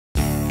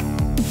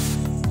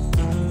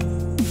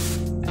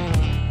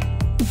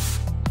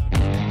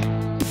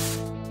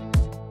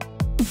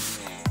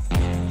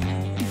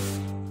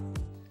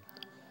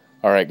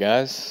Alright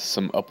guys,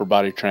 some upper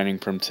body training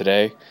from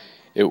today.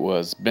 It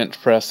was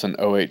bench press and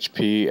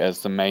OHP as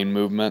the main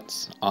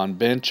movements. On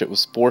bench it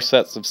was 4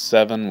 sets of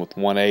 7 with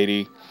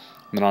 180. And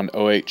then on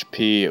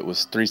OHP it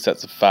was 3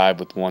 sets of 5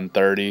 with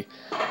 130.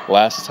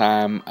 Last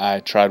time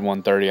I tried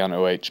 130 on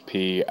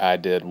OHP, I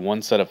did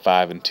 1 set of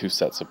 5 and 2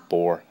 sets of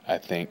 4, I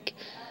think.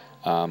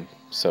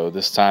 So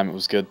this time it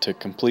was good to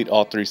complete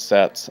all 3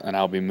 sets, and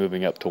I'll be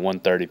moving up to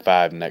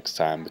 135 next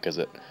time because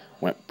it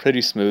went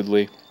pretty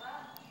smoothly.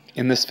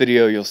 In this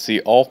video you'll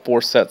see all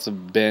 4 sets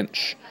of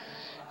bench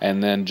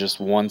and then just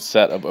 1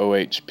 set of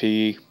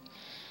OHP,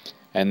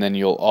 and then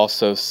you'll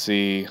also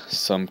see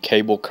some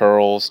cable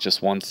curls,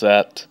 just 1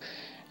 set,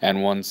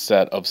 and 1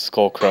 set of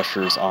skull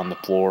crushers on the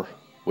floor,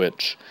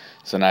 which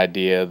is an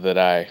idea that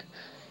I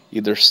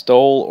either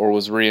stole or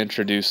was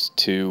reintroduced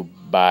to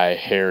by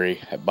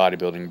Harry at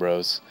Bodybuilding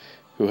Bros,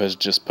 who has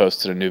just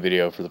posted a new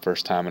video for the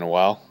first time in a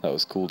while. That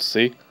was cool to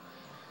see,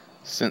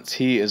 since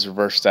he is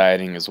reverse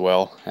dieting as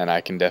well, and I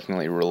can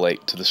definitely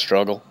relate to the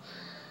struggle.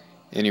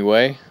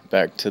 Anyway,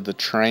 back to the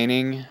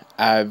training.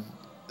 I've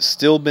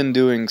still been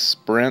doing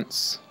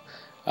sprints.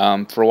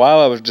 For a while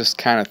I was just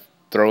kind of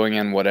throwing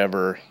in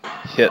whatever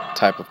HIIT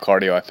type of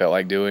cardio I felt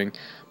like doing,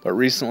 but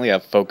recently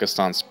I've focused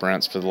on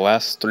sprints. For the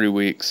last 3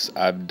 weeks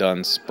I've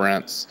done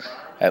sprints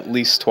at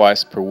least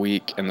twice per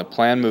week, and the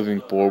plan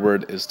moving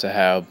forward is to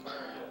have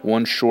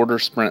one shorter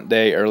sprint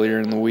day earlier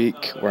in the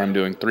week where I'm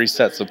doing 3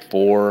 sets of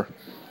 4.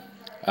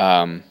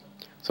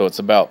 So it's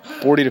about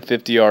 40 to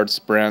 50 yard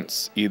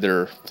sprints,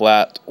 either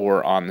flat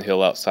or on the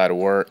hill outside of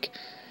work,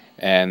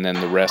 and then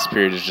the rest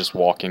period is just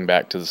walking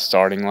back to the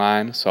starting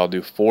line. So I'll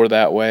do 4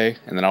 that way,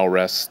 and then I'll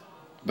rest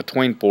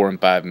between 4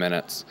 and 5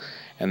 minutes,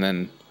 and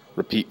then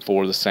repeat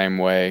 4 the same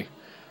way,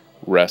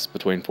 rest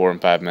between 4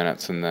 and 5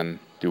 minutes, and then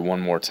do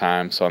 1 more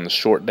time. So on the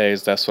short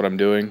days that's what I'm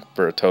doing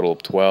for a total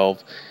of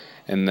 12.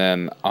 And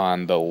then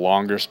on the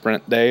longer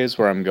sprint days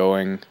where I'm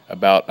going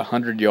about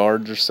 100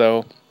 yards or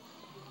so,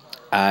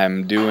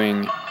 I'm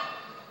doing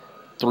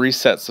 3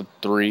 sets of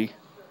 3.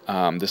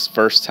 This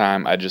first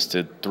time I just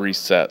did 3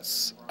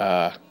 sets.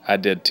 I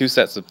did 2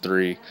 sets of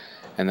 3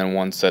 and then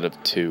 1 set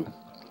of 2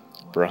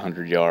 for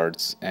 100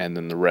 yards, and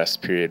then the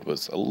rest period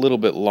was a little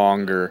bit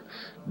longer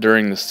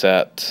during the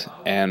set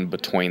and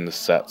between the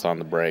sets on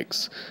the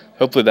breaks.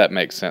 Hopefully that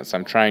makes sense.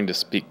 I'm trying to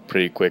speak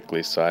pretty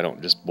quickly so I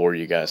don't just bore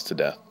you guys to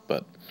death.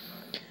 But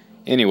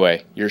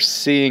anyway, you're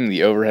seeing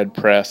the overhead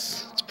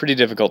press. It's pretty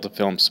difficult to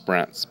film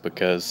sprints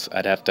because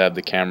I'd have to have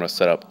the camera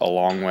set up a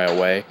long way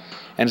away,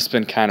 and it's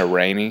been kind of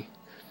rainy.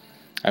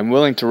 I'm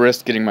willing to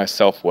risk getting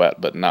myself wet,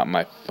 but not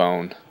my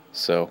phone,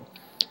 so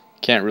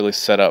can't really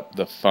set up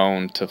the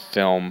phone to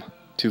film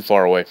too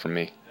far away from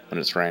me when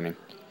it's raining.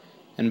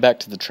 And back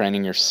to the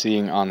training you're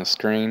seeing on the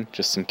screen,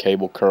 just some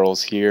cable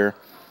curls here.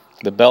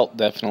 The belt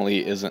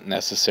definitely isn't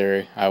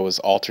necessary. I was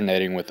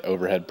alternating with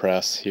overhead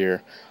press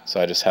here, so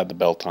I just had the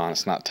belt on.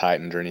 It's not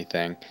tightened or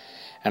anything.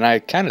 And I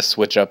kind of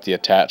switch up the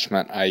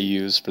attachment I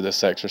use for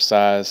this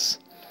exercise.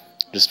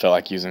 Just felt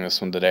like using this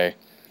one today.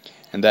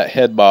 And that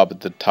head bob at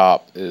the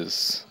top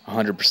is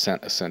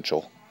 100%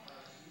 essential,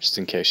 just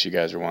in case you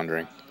guys are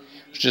wondering.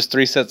 It's just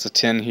 3 sets of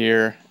 10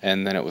 here,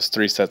 and then it was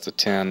 3 sets of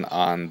 10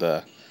 on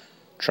the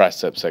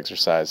triceps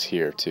exercise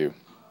here too.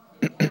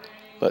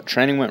 But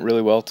training went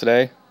really well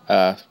today.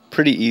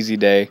 Pretty easy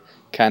day,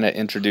 kind of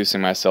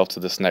introducing myself to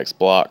this next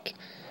block,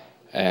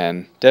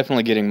 and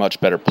definitely getting much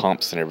better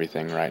pumps and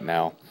everything right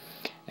now.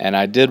 And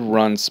I did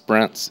run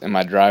sprints in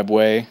my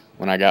driveway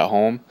when I got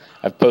home.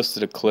 I've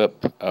posted a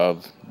clip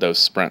of those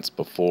sprints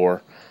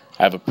before.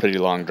 I have a pretty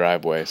long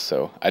driveway,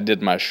 so I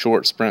did my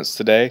short sprints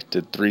today,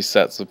 did 3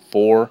 sets of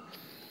 4.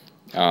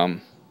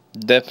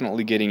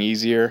 Definitely getting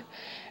easier.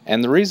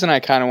 And the reason I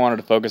kind of wanted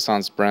to focus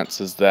on sprints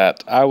is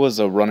that I was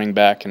a running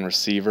back and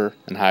receiver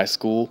in high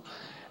school,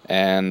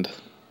 and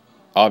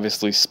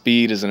obviously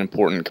speed is an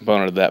important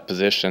component of that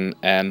position,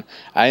 and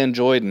I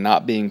enjoyed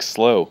not being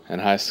slow in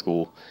high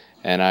school,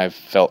 and I've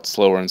felt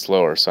slower and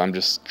slower, so I'm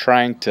just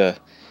trying to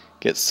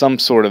get some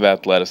sort of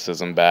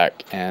athleticism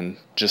back and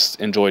just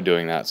enjoy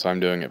doing that, so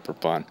I'm doing it for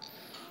fun.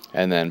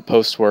 And then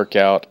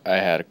post-workout I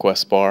had a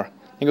Quest bar.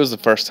 I think it was the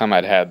first time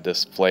I'd had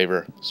this flavor.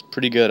 It was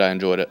pretty good. I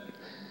enjoyed it.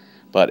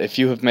 But if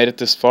you have made it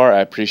this far,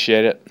 I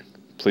appreciate it.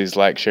 Please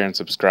like, share, and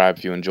subscribe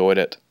if you enjoyed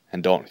it,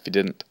 and don't if you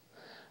didn't.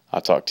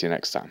 I'll talk to you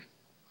next time.